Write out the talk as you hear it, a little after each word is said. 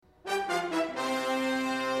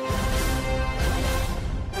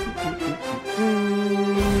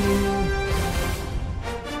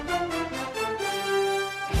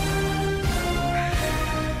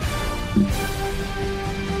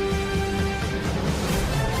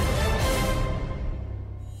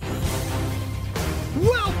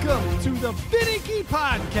the Finicky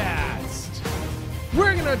Podcast.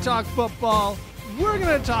 We're going to talk football. We're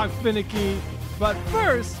going to talk Finicky. But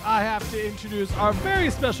first, I have to introduce our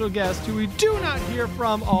very special guest who we do not hear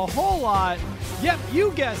from a whole lot. Yep,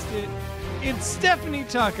 you guessed it. It's Stephanie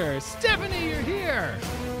Tucker. Stephanie, you're here.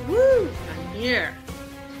 Woo! I'm here.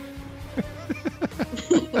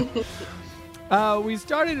 We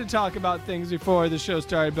started to talk about things before the show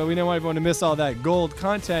started, but we didn't want everyone to miss all that gold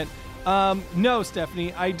content. No,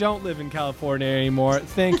 Stephanie, I don't live in California anymore.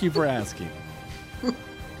 Thank you for asking. Oh,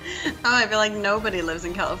 I feel like nobody lives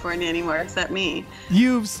in California anymore except me.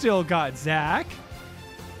 You've still got Zach.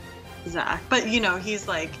 But he's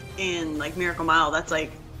like in like Miracle Mile. That's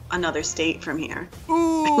like another state from here.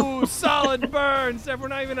 Ooh, solid burn. Steph, we're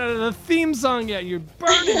not even out of the theme song yet. You're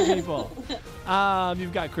burning people.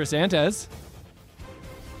 You've got Chris Antes.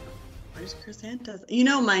 Where's Chris Antes?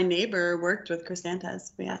 My neighbor worked with Chris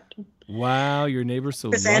Antes. Wow, your neighbor's so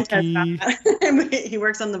Chris lucky. Antes, he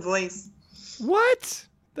works on The Voice. What?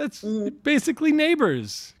 That's basically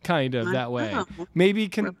neighbors, kind of, that way. Maybe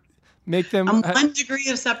can make them... I'm 1 degree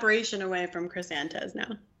of separation away from Chris Antes now.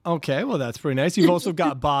 Okay, well, that's pretty nice. You've also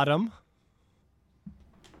got Bottom.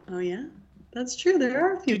 Oh, yeah? That's true. There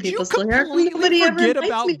are a few people still here. Did you completely forget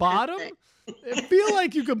about Bottom? I feel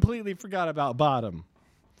like you completely forgot about Bottom.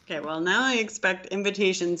 Okay, well, now I expect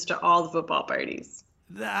invitations to all the football parties.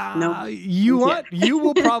 No. You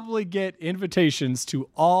will probably get invitations to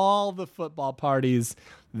all the football parties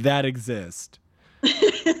that exist.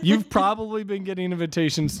 You've probably been getting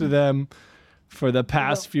invitations to them for the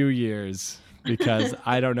past few years because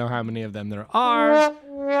I don't know how many of them there are.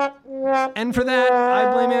 And for that,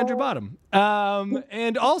 I blame Andrew Bottom.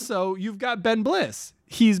 And also, you've got Ben Bliss.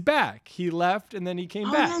 He's back. He left and then he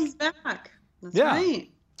came back. Oh, he's back. That's right.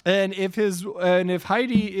 And if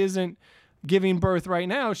Heidi isn't giving birth right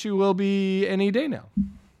now, she will be any day now.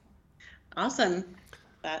 Awesome.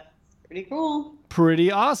 That's pretty cool.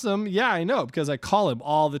 Pretty awesome. Yeah, I know, because I call him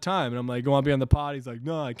all the time and I'm like, go on, be on the pod. He's like,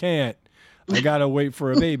 no, I can't. I got to wait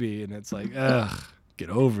for a baby. And it's like, ugh, get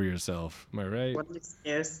over yourself. Am I right? What an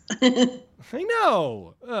excuse. I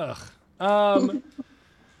know. Ugh.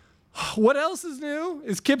 What else is new?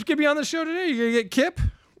 Is Kip going to be on the show today? You going to get Kip?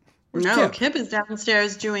 No, Kip is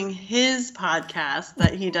downstairs doing his podcast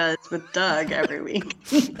that he does with Doug every week.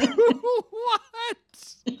 What?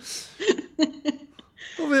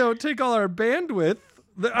 Well, they don't take all our bandwidth.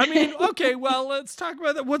 I mean, okay, well, let's talk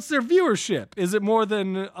about that. What's their viewership? Is it more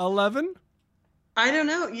than 11? I don't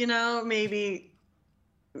know. Maybe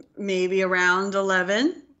around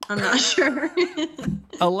 11. I'm not sure.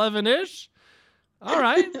 11-ish?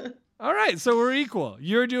 All right, so we're equal.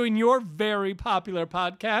 You're doing your very popular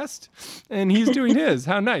podcast, and he's doing his.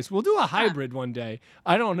 How nice. We'll do a hybrid one day.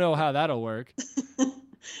 I don't know how that'll work.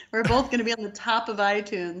 We're both going to be on the top of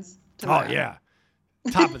iTunes tomorrow. Oh, yeah.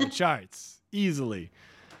 Top of the charts. Easily.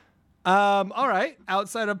 All right.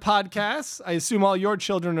 Outside of podcasts, I assume all your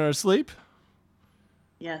children are asleep?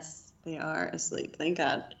 Yes, they are asleep. Thank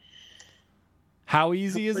God. How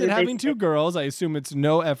easy is it having two girls? I assume it's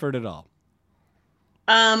no effort at all.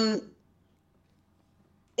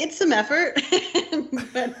 It's some effort,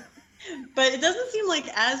 but it doesn't seem like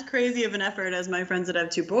as crazy of an effort as my friends that have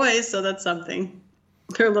two boys, so that's something.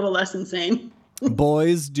 They're a little less insane.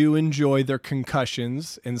 Boys do enjoy their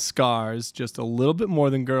concussions and scars just a little bit more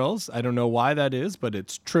than girls. I don't know why that is, but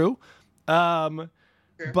it's true. Sure.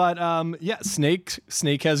 But yeah,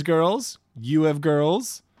 Snake has girls. You have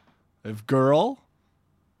girls. I have girl.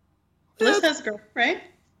 Bliss has girl, right?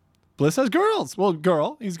 Bliss has girls. Well,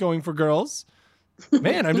 girl. He's going for girls.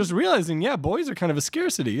 Man, I'm just realizing, yeah, boys are kind of a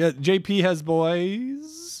scarcity. JP has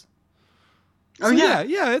boys. Oh, so, yeah.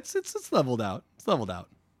 Yeah, it's leveled out. It's leveled out.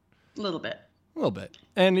 A little bit.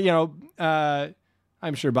 And,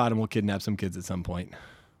 I'm sure Bottom will kidnap some kids at some point.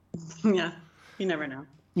 Yeah, you never know.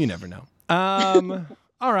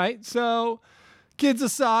 All right, so kids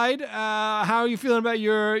aside, how are you feeling about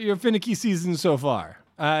your finicky season so far?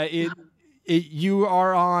 You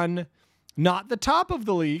are on not the top of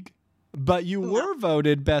the league, but you were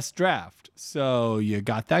voted best draft. So you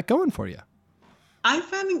got that going for you. I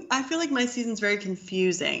feel like my season's very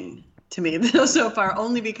confusing to me so far,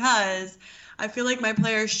 only because I feel like my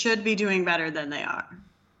players should be doing better than they are,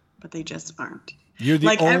 but they just aren't. You're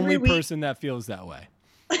the only person that feels that way.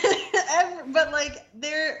 But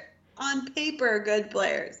they're on paper good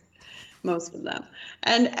players, most of them.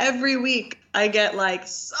 And every week I get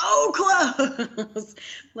so close.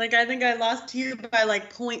 I think I lost to you by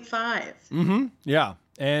 0.5. Mm-hmm. Yeah.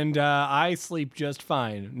 And I sleep just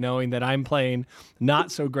fine knowing that I'm playing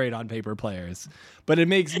not so great on paper players. But it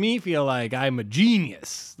makes me feel like I'm a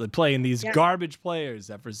genius playing these garbage players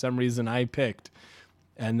that for some reason I picked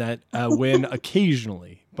and that win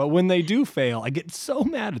occasionally. But when they do fail, I get so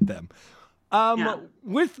mad at them.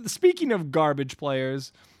 Speaking of garbage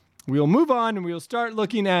players, we'll move on and we'll start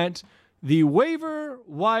looking at the waiver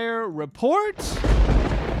wire report.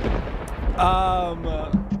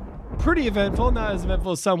 Pretty eventful, not as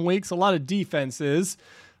eventful as some weeks. A lot of defenses.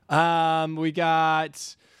 We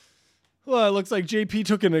got, well, it looks like JP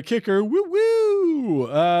took in a kicker. Woo woo.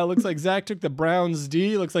 Looks like Zach took the Browns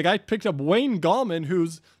D. Looks like I picked up Wayne Gallman,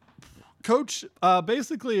 whose coach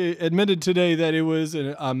basically admitted today that it was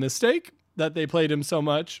a mistake that they played him so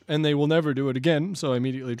much and they will never do it again. So I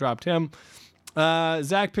immediately dropped him.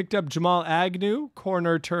 Zach picked up Jamal Agnew,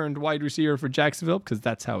 corner turned wide receiver for Jacksonville, because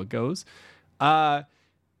that's how it goes.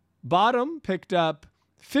 Bottom picked up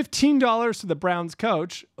 $15 to the Browns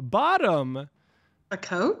coach. Bottom. A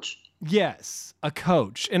coach? Yes, a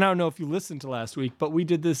coach. And I don't know if you listened to last week, but we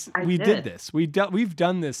did this. We've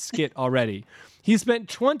done this skit already. He spent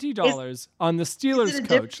 $20 on the Steelers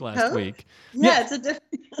coach last week. Yeah, it's a different.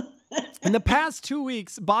 In the past 2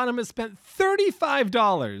 weeks, Bottom has spent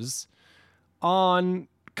 $35 on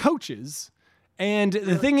coaches. And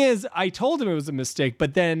the thing is, I told him it was a mistake,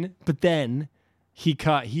 but then he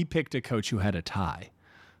picked a coach who had a tie.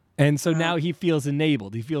 And so now he feels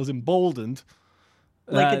enabled. He feels emboldened.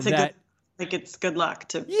 It's good luck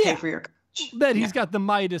to pay for your coach. That he's got the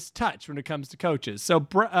Midas touch when it comes to coaches. So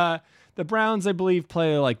the Browns, I believe,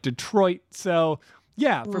 play like Detroit. So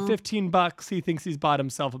yeah, for $15, he thinks he's bought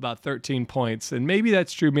himself about 13 points. And maybe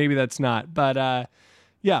that's true, maybe that's not. But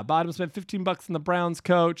Bottom spent $15 on the Browns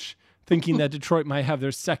coach, thinking that Detroit might have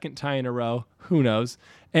their second tie in a row. Who knows?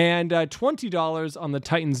 And $20 on the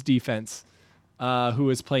Titans defense, who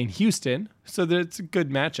is playing Houston. So it's a good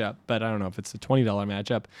matchup, but I don't know if it's a $20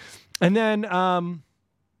 matchup. And then,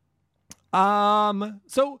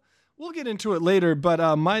 so we'll get into it later, but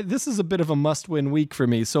this is a bit of a must-win week for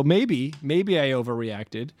me. So maybe I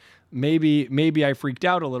overreacted. Maybe I freaked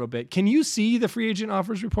out a little bit. Can you see the free agent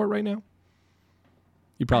offers report right now?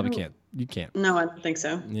 You probably can't. You can't. No, I don't think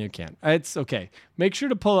so. You can't. It's okay. Make sure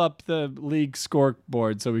to pull up the league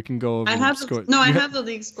scoreboard so we can go over I have the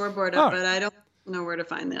league scoreboard up, but I don't know where to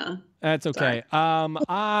find the. That's okay.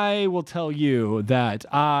 I will tell you that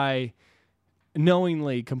I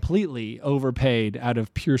knowingly, completely overpaid out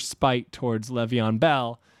of pure spite towards Le'Veon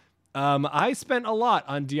Bell. I spent a lot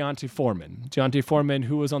on D'Onta Foreman. D'Onta Foreman,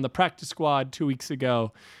 who was on the practice squad 2 weeks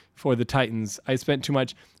ago for the Titans. I spent too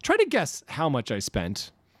much. Try to guess how much I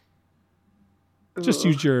spent. Just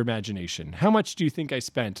use your imagination. How much do you think I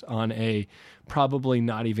spent on a probably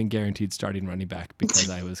not even guaranteed starting running back because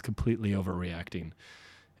I was completely overreacting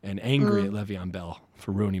and angry at Le'Veon Bell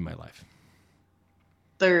for ruining my life?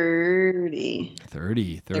 30.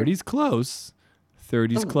 30's close.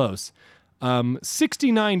 30's close.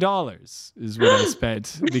 $69 is what I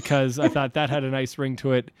spent because I thought that had a nice ring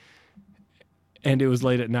to it. And it was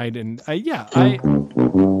late at night, and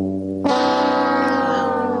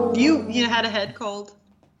You had a head cold.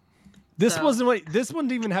 This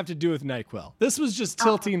wouldn't even have to do with NyQuil. This was just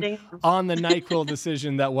tilting on the NyQuil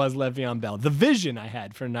decision that was Le'Veon Bell. The vision I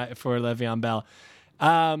had for Le'Veon Bell.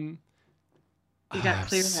 You got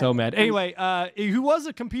clear. So mad. Anyway, who was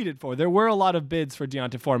it competed for? There were a lot of bids for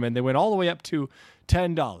D'Onta Foreman. They went all the way up to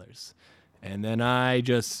 $10, and then I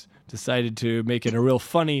just decided to make it a real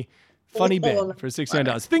funny bid for $69.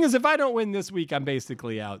 The thing is, if I don't win this week, I'm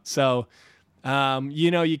basically out. So,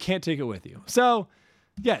 you can't take it with you. So,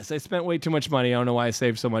 yes, I spent way too much money. I don't know why I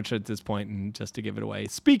saved so much at this point and just to give it away.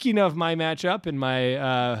 Speaking of my matchup and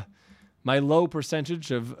my low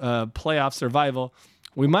percentage of playoff survival,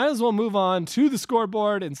 we might as well move on to the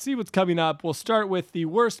scoreboard and see what's coming up. We'll start with the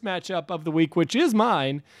worst matchup of the week, which is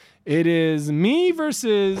mine. It is me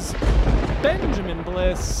versus Benjamin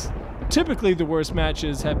Bliss. Typically, the worst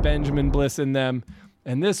matches have Benjamin Bliss in them,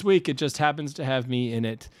 and this week it just happens to have me in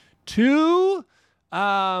it too.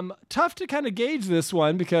 Tough to kind of gauge this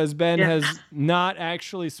one because Ben has not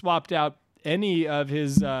actually swapped out any of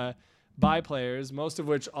his bye players, most of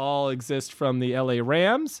which all exist from the LA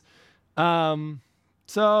Rams.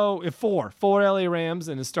 So if four LA Rams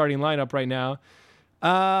in his starting lineup right now.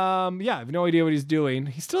 I have no idea what he's doing.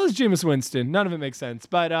 He still has Jameis Winston. None of it makes sense,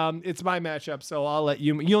 but it's my matchup, so I'll let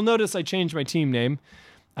you. You'll notice I changed my team name.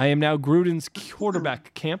 I am now Gruden's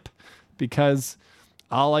quarterback camp because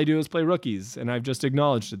all I do is play rookies, and I've just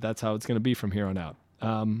acknowledged that that's how it's going to be from here on out.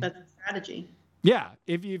 That's a strategy. Yeah,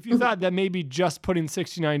 if you thought that maybe just putting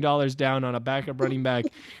 $69 down on a backup running back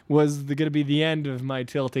was going to be the end of my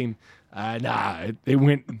tilting, it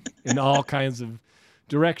went in all kinds of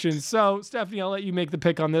directions. So, Stephanie, I'll let you make the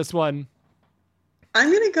pick on this one.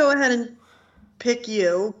 I'm going to go ahead and pick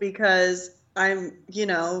you because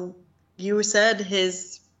you said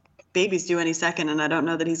his baby's due any second, and I don't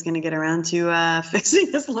know that he's going to get around to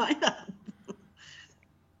fixing his lineup.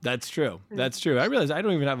 That's true. That's true. I realize I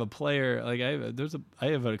don't even have a player. Like I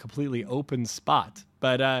have a completely open spot,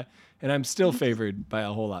 but and I'm still favored by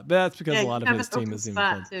a whole lot. But that's because a lot of his team is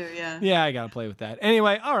even too, yeah. Yeah, I gotta play with that.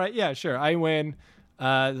 Anyway, all right, yeah, sure. I win.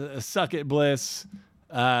 Suck it, Bliss.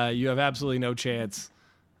 You have absolutely no chance.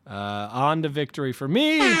 On to victory for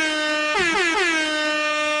me.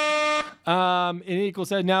 In equal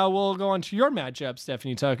set. Now we'll go on to your matchup,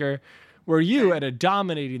 Stephanie Tucker, where you at a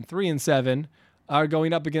dominating 3-7 are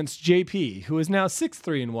going up against JP, who is now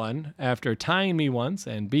 6-3-1 after tying me once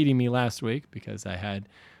and beating me last week because I had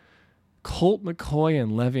Colt McCoy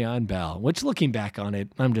and Le'Veon Bell. Which, looking back on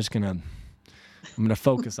it, I'm gonna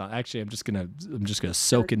focus on. Actually, I'm just gonna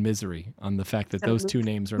soak in misery on the fact that those two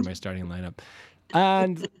names are in my starting lineup.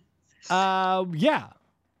 And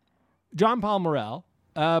John Paul Morrell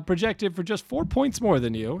projected for just 4 points more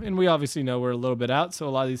than you, and we obviously know we're a little bit out, so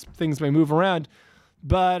a lot of these things may move around.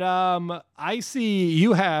 But I see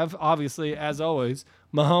you have, obviously, as always,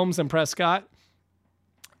 Mahomes and Prescott.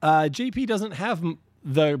 JP doesn't have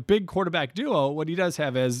the big quarterback duo. What he does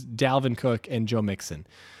have is Dalvin Cook and Joe Mixon.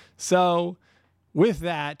 So with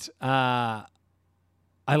that, I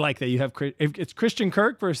like that you have if it's Christian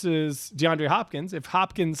Kirk versus DeAndre Hopkins. If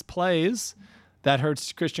Hopkins plays, that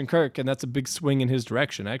hurts Christian Kirk, and that's a big swing in his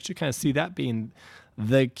direction. I actually kind of see that being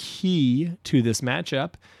the key to this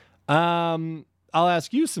matchup. I'll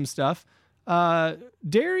ask you some stuff.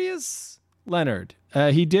 Darius Leonard,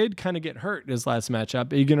 he did kind of get hurt in his last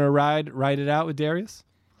matchup. Are you going to ride it out with Darius?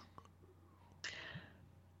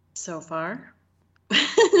 So far.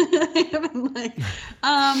 I haven't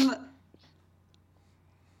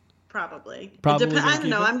Probably. I don't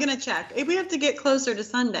know. I'm going to check. We have to get closer to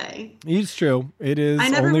Sunday. It's true. It is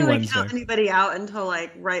only Wednesday. I never really count anybody out until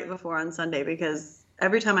right before on Sunday because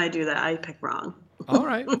every time I do that, I pick wrong. All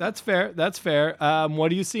right. That's fair. That's fair.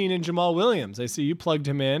 What are you seeing in Jamal Williams? I see you plugged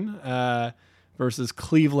him in versus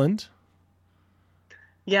Cleveland.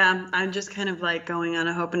 Yeah, I'm just kind of going on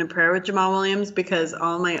a hope and a prayer with Jamal Williams because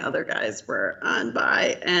all my other guys were on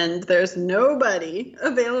bye and there's nobody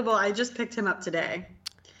available. I just picked him up today.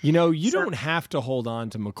 You don't have to hold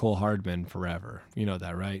on to McCole Hardman forever. You know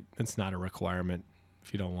that, right? It's not a requirement.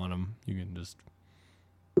 If you don't want him, you can just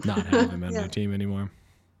not have him on your team anymore.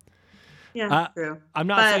 Yeah, true. I'm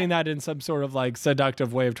not saying that in some sort of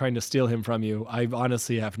seductive way of trying to steal him from you. I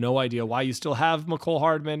honestly have no idea why you still have McCole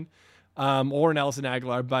Hardman or Nelson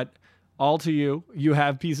Aguilar, but all to you. You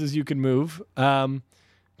have pieces you can move.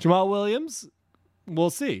 Jamal Williams, we'll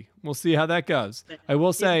see. We'll see how that goes. I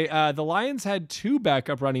will say the Lions had 2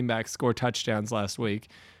 backup running backs score touchdowns last week.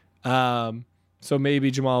 So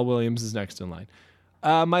maybe Jamal Williams is next in line.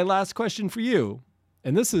 My last question for you.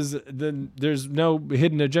 And this is there's no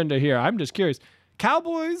hidden agenda here. I'm just curious.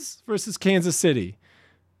 Cowboys versus Kansas City.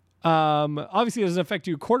 Obviously, it doesn't affect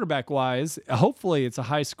you quarterback-wise. Hopefully, it's a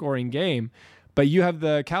high-scoring game. But you have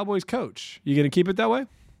the Cowboys coach. You going to keep it that way?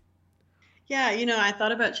 Yeah, I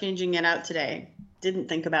thought about changing it out today. Didn't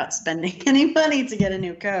think about spending any money to get a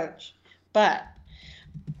new coach. But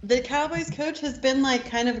the Cowboys coach has been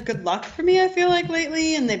kind of good luck for me, I feel like,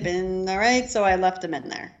 lately. And they've been all right, so I left him in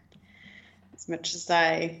there. As much as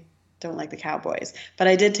I don't like the Cowboys. But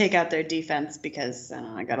I did take out their defense because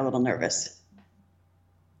I got a little nervous.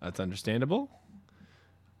 That's understandable.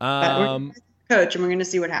 But we're going to coach, and we're going to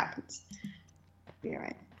see what happens. Be all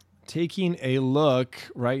right. Taking a look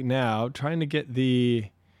right now, trying to get the...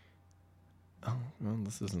 Oh, well,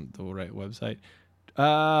 this isn't the right website.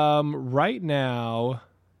 Right now,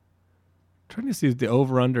 trying to see if the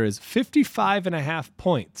over-under is 55.5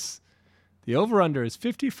 points. The over-under is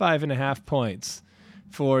 55.5 points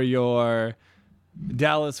for your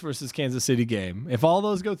Dallas versus Kansas City game. If all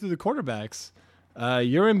those go through the quarterbacks,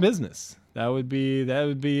 you're in business. That would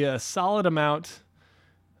be a solid amount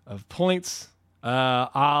of points.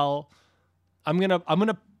 I'm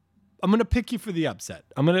gonna pick you for the upset.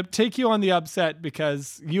 I'm gonna take you on the upset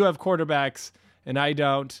because you have quarterbacks and I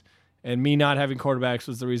don't, and me not having quarterbacks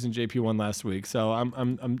was the reason JP won last week. So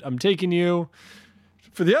I'm taking you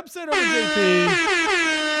for the upset over JP.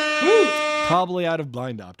 Woo! Probably out of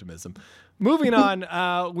blind optimism. Moving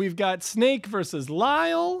on, we've got Snake versus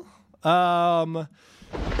Lyle.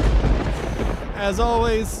 As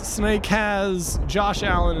always, Snake has Josh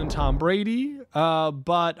Allen and Tom Brady.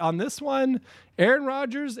 But on this one, Aaron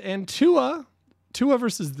Rodgers and Tua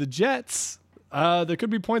versus the Jets. There could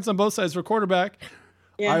be points on both sides for quarterback.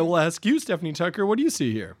 Yeah. I will ask you, Stephanie Tucker, what do you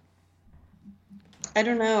see here? I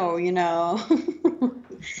don't know,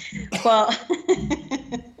 Well,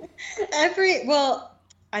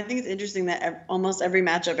 I think it's interesting that almost every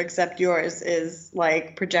matchup except yours is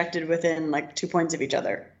like projected within like 2 points of each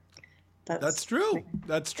other. That's true.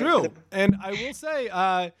 That's true. And I will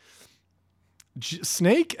say,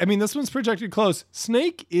 Snake, I mean, this one's projected close.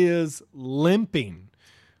 Snake is limping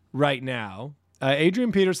right now.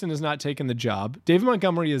 Adrian Peterson has not taken the job. David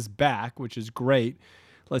Montgomery is back, which is great.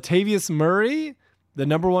 Latavius Murray, the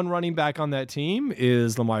number one running back on that team,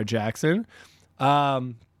 is Lamar Jackson.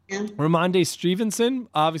 Ramondre Stevenson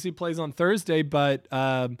obviously plays on Thursday, but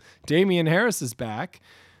Damian Harris is back.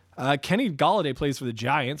 Kenny Golladay plays for the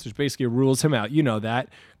Giants, which basically rules him out. You know that.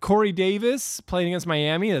 Corey Davis playing against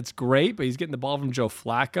Miami. That's great, but he's getting the ball from Joe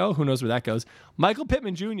Flacco. Who knows where that goes? Michael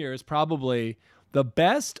Pittman Jr. is probably the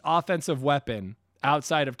best offensive weapon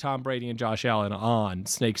outside of Tom Brady and Josh Allen on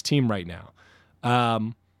Snake's team right now.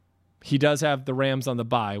 He does have the Rams on the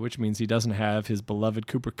bye, which means he doesn't have his beloved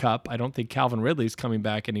Cooper Kupp. I don't think Calvin Ridley's coming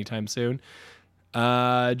back anytime soon.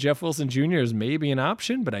 Jeff Wilson Jr. is maybe an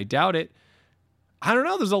option, but I doubt it. I don't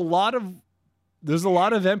know. There's a lot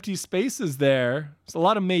of empty spaces there. There's a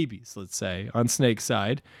lot of maybes, let's say, on Snake's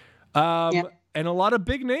side. And a lot of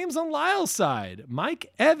big names on Lyle's side.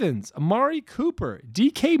 Mike Evans, Amari Cooper,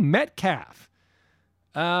 DK Metcalf.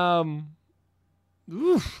 I don't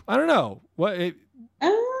know. I don't know.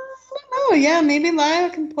 Yeah, maybe Lyle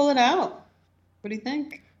can pull it out. What do you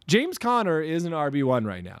think? James Conner is an RB1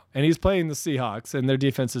 right now, and he's playing the Seahawks, and their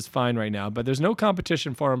defense is fine right now, but there's no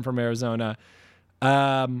competition for him from Arizona.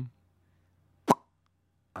 I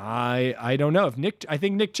don't know. I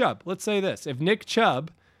think Nick Chubb, let's say this. If Nick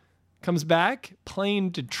Chubb comes back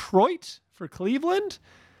playing Detroit for Cleveland,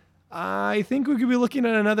 I think we could be looking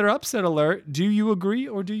at another upset alert. Do you agree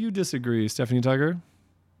or do you disagree, Stephanie Tucker?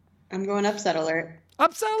 I'm going upset alert.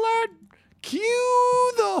 Upset alert!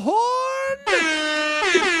 Cue the horn!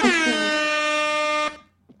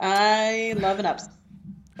 I love an upset.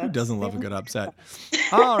 Who doesn't love a good upset?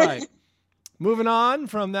 All right. Moving on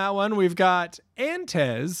from that one, we've got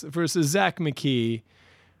Antez versus Zach McKee.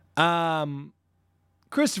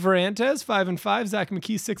 Christopher Antez, 5-5. Zach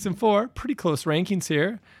McKee, 6-4. Pretty close rankings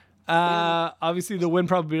here. Obviously, the win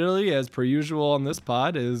probability, as per usual on this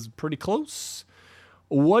pod, is pretty close.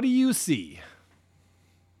 What do you see?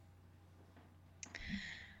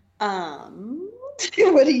 What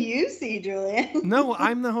do you see, Julian? No,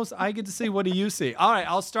 I'm the host. I get to say, what do you see? All right,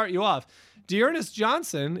 I'll start you off. D'Ernest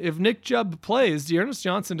Johnson, if Nick Chubb plays, D'Ernest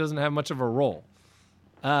Johnson doesn't have much of a role.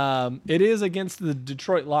 It is against the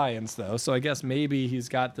Detroit Lions, though, so I guess maybe he's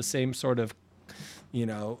got the same sort of,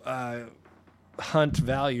 hunt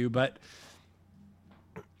value. But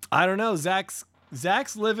I don't know. Zach's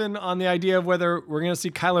living on the idea of whether we're going to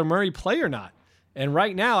see Kyler Murray play or not. And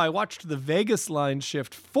right now, I watched the Vegas line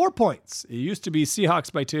shift 4 points. It used to be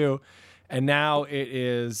Seahawks by 2, and now it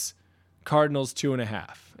is Cardinals 2.5.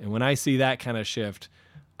 And when I see that kind of shift,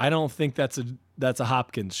 I don't think that's a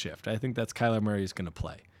Hopkins shift. I think that's Kyler Murray's going to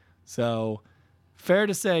play. So fair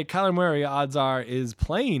to say Kyler Murray, odds are, is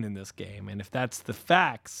playing in this game. And if that's the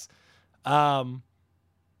facts, I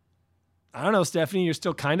don't know, Stephanie, you're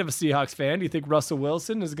still kind of a Seahawks fan. Do you think Russell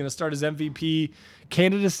Wilson is going to start his MVP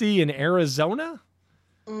candidacy in Arizona?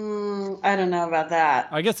 I don't know about that.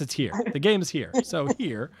 I guess it's here. The game's here. So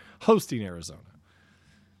here, hosting Arizona.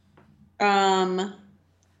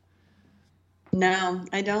 No,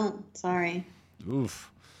 I don't. Sorry. Oof.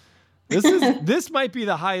 This might be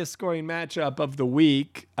the highest scoring matchup of the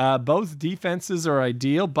week. Both defenses are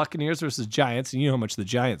ideal. Buccaneers versus Giants, and you know how much the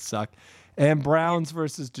Giants suck. And Browns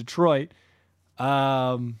versus Detroit.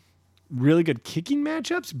 Really good kicking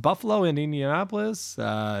matchups. Buffalo and Indianapolis.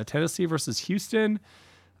 Tennessee versus Houston.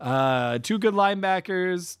 2 good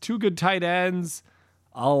linebackers. 2 good tight ends.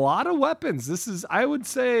 A lot of weapons. This is, I would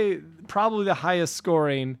say, probably the highest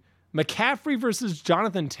scoring. McCaffrey versus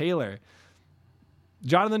Jonathan Taylor.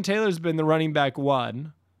 Jonathan Taylor's been the running back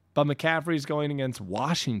 1, but McCaffrey's going against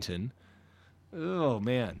Washington. Oh,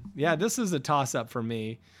 man. Yeah, this is a toss-up for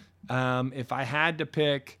me. If I had to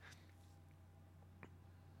pick,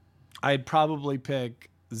 I'd probably pick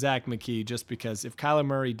Zach McKee just because if Kyler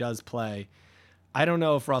Murray does play, I don't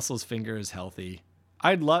know if Russell's finger is healthy.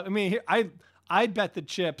 I'd bet the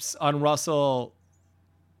chips on Russell.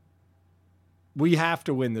 We have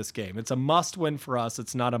to win this game. It's a must-win for us.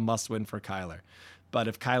 It's not a must-win for Kyler. But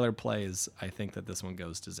if Kyler plays, I think that this one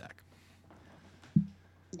goes to Zach.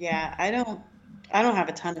 Yeah, I I don't have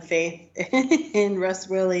a ton of faith in Russ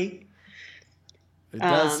Willie. It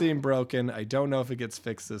does seem broken. I don't know if it gets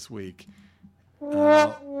fixed this week. With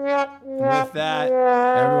that,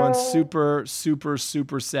 everyone's super, super,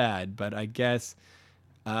 super sad. But I guess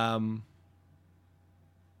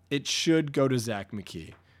it should go to Zach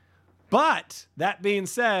McKee. But that being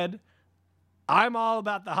said, I'm all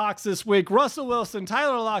about the Hawks this week. Russell Wilson,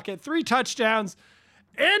 Tyler Lockett, 3 touchdowns.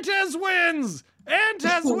 Antez wins!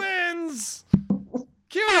 Antez wins!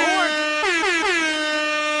 Cue the horn!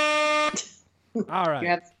 All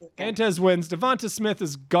right. Antez wins. Devonta Smith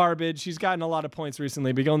is garbage. He's gotten a lot of points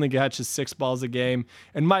recently, but he only catches 6 balls a game.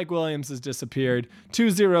 And Mike Williams has disappeared.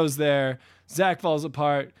 2 zeros there. Zach falls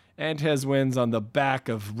apart. Antez wins on the back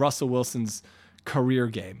of Russell Wilson's career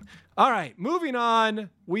game. All right, moving on.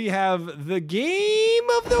 We have the game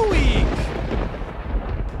of the week.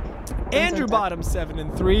 Andrew Bottom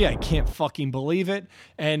 7-3. I can't fucking believe it.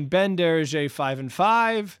 And Ben Derringer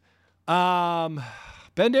 5-5.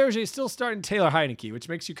 Ben Derringer is still starting Taylor Heineke, which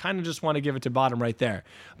makes you kind of just want to give it to Bottom right there.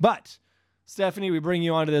 But Stephanie, we bring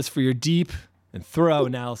you onto this for your deep and thorough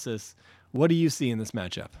analysis. What do you see in this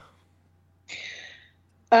matchup?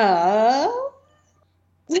 God,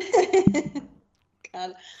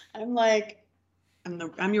 am I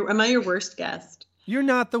your worst guest? You're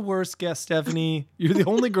not the worst guest, Stephanie. You're the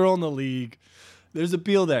only girl in the league. There's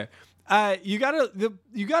appeal there. You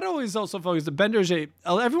gotta always also focus. The Ben Derringer,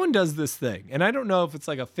 everyone does this thing, and I don't know if it's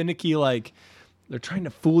like a finicky, like they're trying to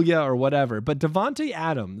fool you or whatever. But Davante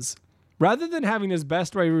Adams, rather than having his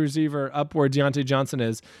best wide receiver up where Deontay Johnson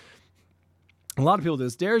is, a lot of people do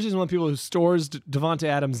this. Derringer is one of the people who stores Davante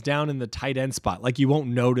Adams down in the tight end spot, like you won't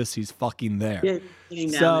notice he's fucking there. Yeah,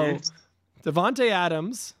 so Davante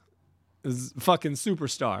Adams is fucking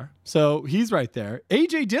superstar. So he's right there.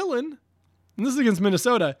 A.J. Dillon, and this is against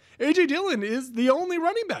Minnesota. A.J. Dillon is the only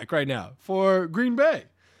running back right now for Green Bay.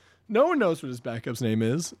 No one knows what his backup's name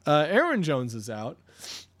is. Aaron Jones is out.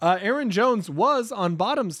 Aaron Jones was on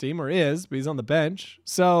Bottom's team, or is, but he's on the bench.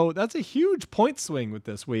 So that's a huge point swing with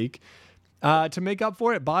this week. To make up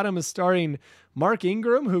for it, Bottom is starting Mark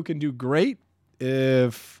Ingram, who can do great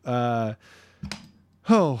if Alvin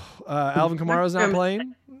Kamara's not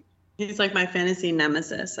playing. He's like my fantasy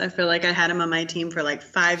nemesis. I feel like I had him on my team for like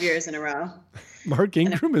 5 years in a row. Mark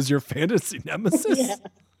Ingram is your fantasy nemesis? Yeah.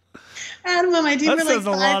 I had him on my team for like 5 That says a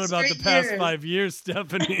lot about the past years. 5 years,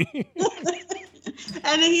 Stephanie.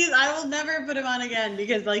 And I will never put him on again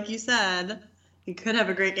because, like you said, he could have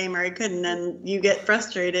a great game or he couldn't, and you get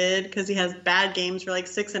frustrated because he has bad games for like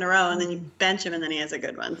 6 in a row, and then you bench him, and then he has a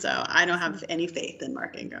good one. So I don't have any faith in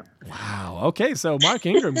Mark Ingram. Wow. Okay, so Mark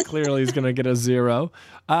Ingram clearly is going to get a 0.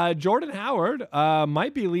 Jordan Howard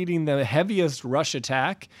might be leading the heaviest rush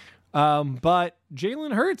attack, but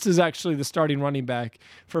Jalen Hurts is actually the starting running back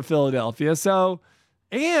for Philadelphia. So,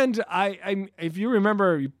 and I if you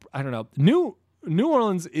remember, I don't know, New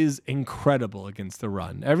Orleans is incredible against the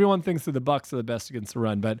run. Everyone thinks that the Bucs are the best against the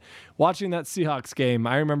run, but watching that Seahawks game,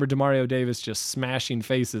 I remember Demario Davis just smashing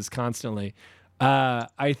faces constantly. I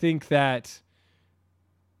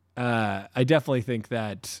definitely think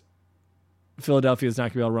that Philadelphia is not going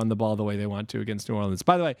to be able to run the ball the way they want to against New Orleans.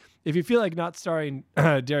 By the way, if you feel like not starting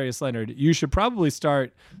Darius Leonard, you should probably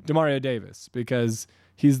start Demario Davis because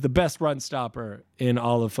he's the best run stopper in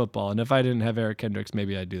all of football. And if I didn't have Eric Kendricks,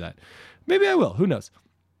 maybe I'd do that. Maybe I will. Who knows?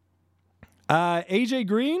 AJ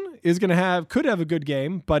Green could have a good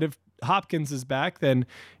game, but if Hopkins is back, then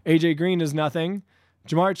AJ Green is nothing.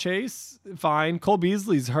 Jamar Chase, fine. Cole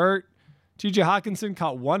Beasley's hurt. TJ Hawkinson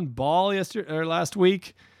caught 1 ball last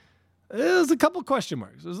week. There's a couple question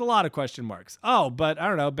marks. There's a lot of question marks. Oh, but I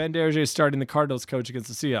don't know. Ben Derringer is starting the Cardinals coach against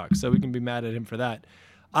the Seahawks, so we can be mad at him for that.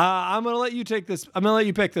 I'm going to let you take this. I'm going to let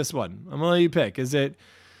you pick this one. I'm going to let you pick. Is it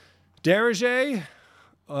Derringer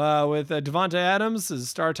with Devonta Adams as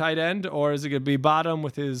star tight end, or is it going to be Bottom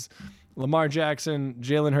with his Lamar Jackson,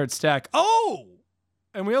 Jalen Hurts stack? Oh!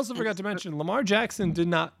 And we also forgot to mention Lamar Jackson did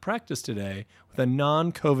not practice today with a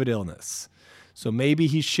non-COVID illness. So maybe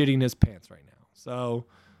he's shitting his pants right now. So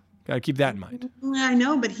got to keep that in mind. I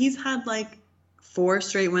know, but he's had like 4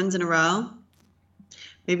 straight wins in a row.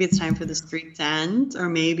 Maybe it's time for the streak to end, or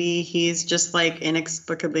maybe he's just like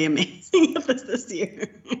inexplicably amazing at this year.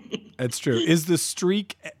 That's true. Is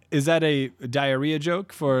that a diarrhea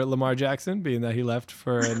joke for Lamar Jackson, being that he left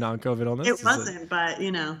for a non-COVID illness? It wasn't, but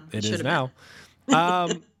you know. It is now.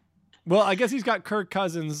 Well, I guess he's got Kirk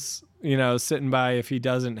Cousins, sitting by if he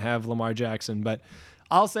doesn't have Lamar Jackson. But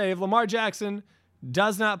I'll say if Lamar Jackson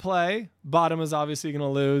does not play, Bottom is obviously going to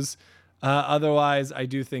lose. Otherwise, I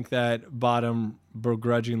do think that Bottom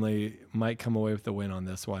begrudgingly might come away with the win on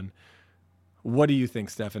this one. What do you think,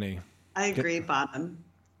 Stephanie? I agree, bottom.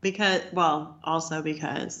 Also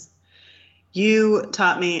because you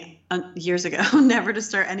taught me years ago never to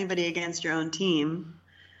start anybody against your own team.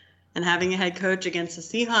 And having a head coach against the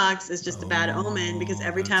Seahawks is just a bad omen because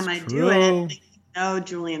every time I do it, I think, no,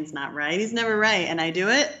 Julian's not right. He's never right. And I do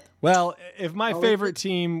it. Well, if my favorite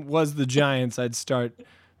team was the Giants, I'd start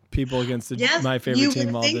people against my favorite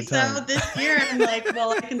team all the time. So this year, I'm like,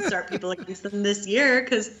 well, I can start people against them this year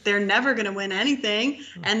because they're never going to win anything.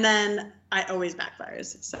 And then I always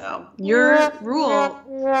backfires. So your rule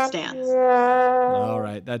stands. All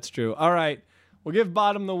right. That's true. All right. We'll give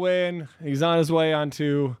Bottom the win. He's on his way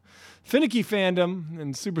onto Finicky fandom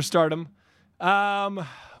and superstardom.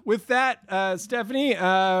 With that, Stephanie,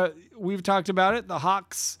 we've talked about it. The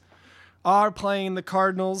Hawks are playing the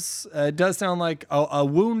Cardinals. It does sound like a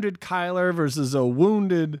wounded Kyler versus a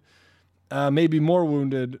wounded, maybe more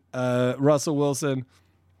wounded Russell Wilson.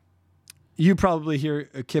 You probably hear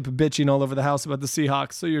Kip bitching all over the house about the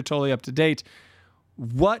Seahawks, so you're totally up to date.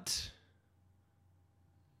 What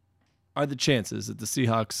are the chances that the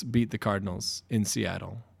Seahawks beat the Cardinals in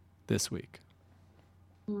Seattle this week?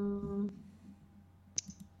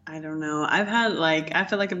 I don't know. I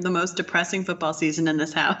feel like I'm the most depressing football season in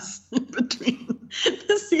this house between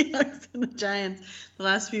the Seahawks and the Giants. The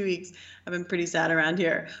last few weeks have been pretty sad around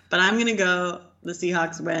here. But I'm going to go the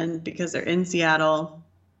Seahawks win because they're in Seattle.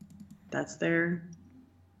 That's their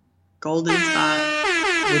golden spot.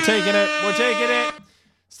 We're taking it.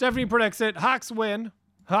 Stephanie predicts it. Hawks win.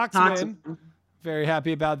 Hawks win. Very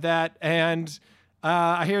happy about that. And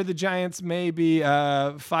I hear the Giants may be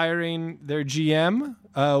firing their GM.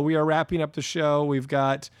 We are wrapping up the show. We've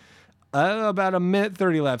got about a minute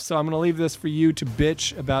 30 left. So I'm going to leave this for you to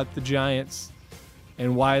bitch about the Giants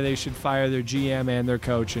and why they should fire their GM and their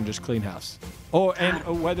coach and just clean house.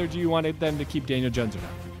 And whether do you want them to keep Daniel Jones or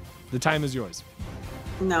not? The time is yours.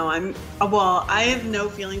 No, I have no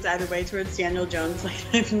feelings either way towards Daniel Jones. Like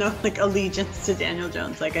I have no allegiance to Daniel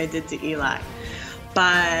Jones like I did to Eli.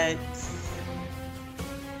 But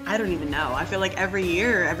I don't even know. I feel like every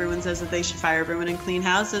year everyone says that they should fire everyone and clean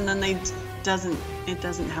house, and then it doesn't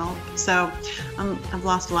help. So I've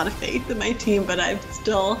lost a lot of faith in my team, but I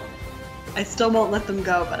still won't let them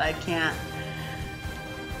go. But I can't.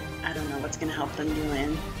 I don't know what's going to help them,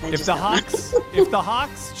 Julian. If the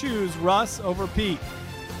Hawks choose Russ over Pete,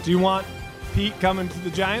 do you want Pete coming to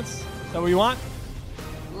the Giants? Is that what you want?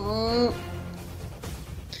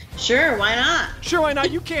 Sure, why not? Sure, why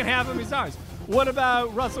not? You can't have him. He's ours. What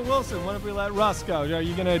about Russell Wilson? What if we let Russ go? Are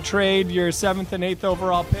you going to trade your 7th and 8th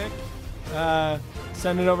overall pick?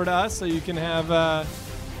 Send it over to us so you can have Russ?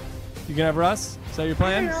 Is that your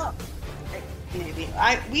plan? I don't know. Maybe.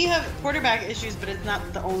 We have quarterback issues, but it's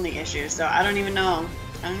not the only issue, so I don't even know.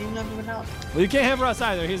 I don't even know if it would help. Well, you can't have Russ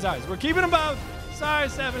either. He's ours. We're keeping them both. Sorry,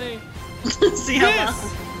 Stephanie. See how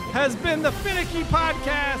this has been the Finicky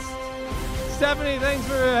Podcast. Stephanie, thanks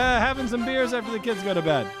for having some beers after the kids go to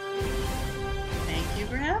bed. Thank you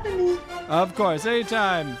for having me. Of course,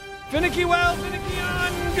 anytime. Finicky well, finicky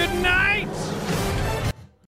on. Good night.